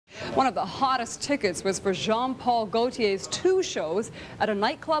One of the hottest tickets was for Jean Paul Gaultier's 2 shows at a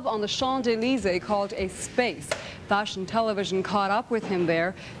nightclub on the Champs-Élysées called A Space. Fashion television caught up with him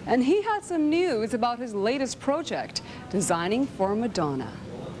there, and he had some news about his latest project, designing for Madonna.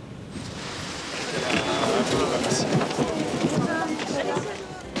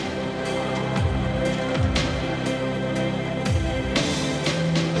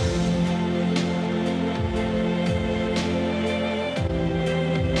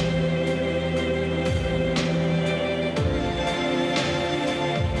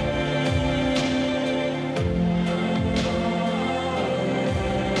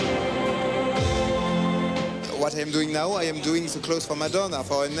 What I am doing now, I am doing the clothes for Madonna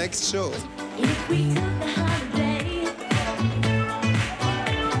for her next show. If we took a holiday,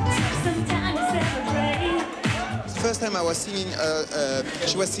 some time to celebrate. The first time I was singing,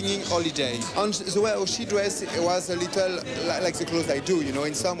 she was singing Holiday. And the way she dressed was a little like the clothes I do, you know,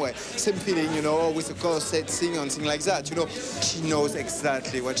 in some way. Same feeling, you know, with a corset, sing and thing like that, you know. She knows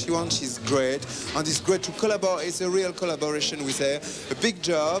exactly what she wants, she's great. And it's great to collaborate, it's a real collaboration with her. A big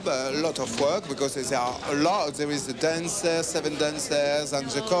job, a lot of work, because there are a lot. There is the dancer, 7 dancers, and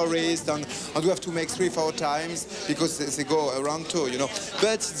the chorist, and we have to make 3-4 times, because they go around too, you know.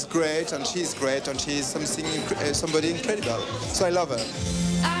 But it's great, and she's great, and she's somebody incredible. So I love her.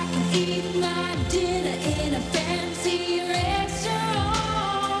 I can eat